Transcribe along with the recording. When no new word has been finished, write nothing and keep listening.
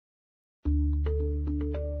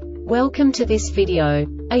Welcome to this video.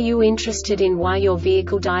 Are you interested in why your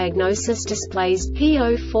vehicle diagnosis displays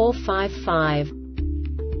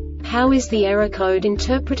P0455? How is the error code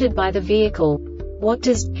interpreted by the vehicle? What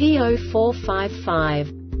does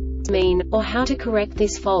P0455 mean, or how to correct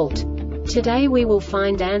this fault? Today we will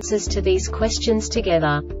find answers to these questions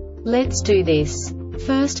together. Let's do this.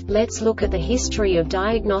 First, let's look at the history of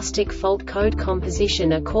diagnostic fault code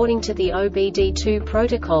composition according to the OBD2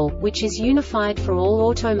 protocol, which is unified for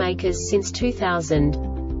all automakers since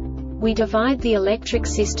 2000. We divide the electric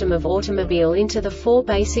system of automobile into the four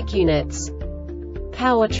basic units: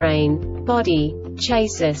 powertrain, body,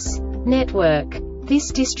 chassis, network. This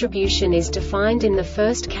distribution is defined in the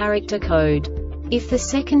first character code. If the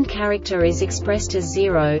second character is expressed as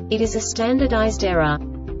 0, it is a standardized error.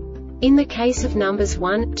 In the case of numbers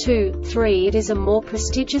 1, 2, 3, it is a more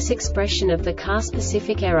prestigious expression of the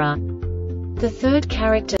car-specific error. The third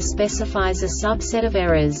character specifies a subset of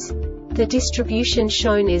errors. The distribution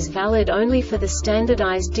shown is valid only for the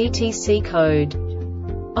standardized DTC code.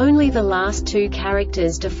 Only the last two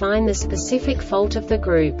characters define the specific fault of the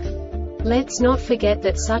group. Let's not forget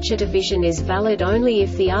that such a division is valid only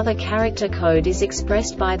if the other character code is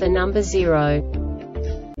expressed by the number 0.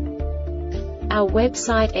 Our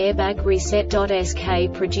website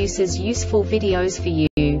airbagreset.sk produces useful videos for you.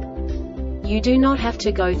 You do not have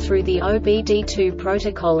to go through the OBD2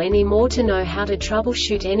 protocol anymore to know how to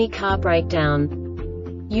troubleshoot any car breakdown.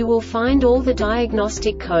 You will find all the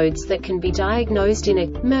diagnostic codes that can be diagnosed in a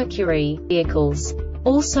Mercury vehicles.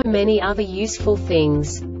 Also many other useful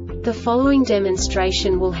things. The following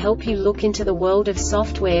demonstration will help you look into the world of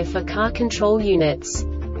software for car control units.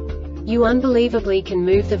 You unbelievably can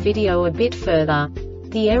move the video a bit further.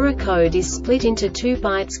 The error code is split into 2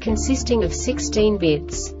 bytes consisting of 16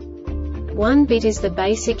 bits. 1 bit is the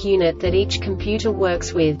basic unit that each computer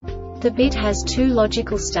works with. The bit has 2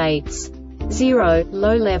 logical states: 0,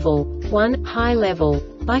 low level, 1, high level.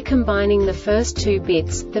 By combining the first 2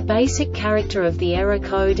 bits, the basic character of the error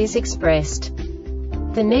code is expressed.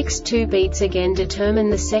 The next 2 beats again determine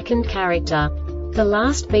the second character. The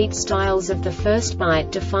last beat styles of the first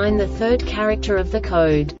byte define the third character of the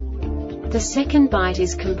code. The second byte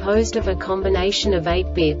is composed of a combination of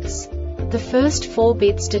 8 bits. The first 4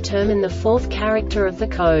 bits determine the fourth character of the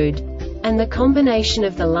code. And the combination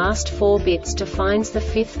of the last 4 bits defines the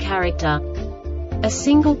fifth character. A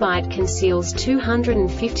single byte conceals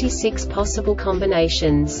 256 possible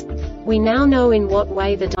combinations. We now know in what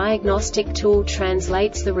way the diagnostic tool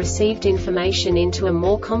translates the received information into a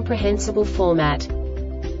more comprehensible format.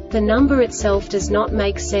 The number itself does not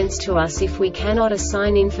make sense to us if we cannot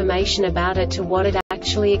assign information about it to what it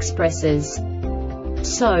actually expresses.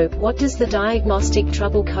 So, what does the diagnostic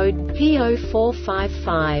trouble code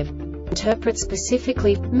P0455 interpret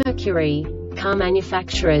specifically for Mercury car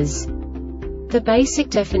manufacturers? The basic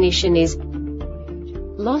definition is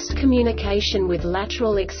lost communication with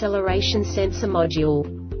lateral acceleration sensor module.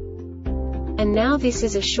 And now this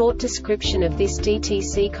is a short description of this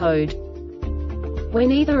DTC code. When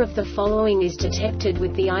either of the following is detected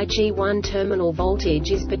with the IG1 terminal voltage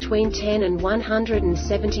is between 10 and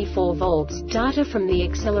 174 volts, data from the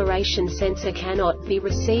acceleration sensor cannot be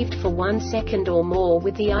received for 1 second or more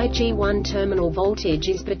with the IG1 terminal voltage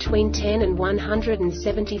is between 10 and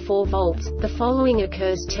 174 volts. The following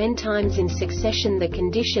occurs 10 times in succession. The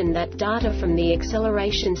condition that data from the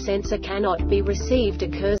acceleration sensor cannot be received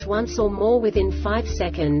occurs once or more within 5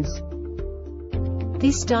 seconds.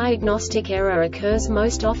 This diagnostic error occurs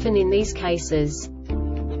most often in these cases.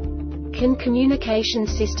 Can communication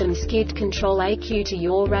system skid control AQ to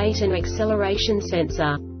yaw rate and acceleration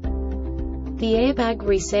sensor? The Airbag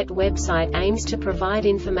Reset website aims to provide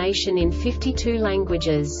information in 52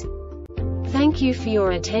 languages. Thank you for your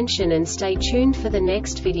attention and stay tuned for the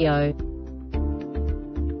next video.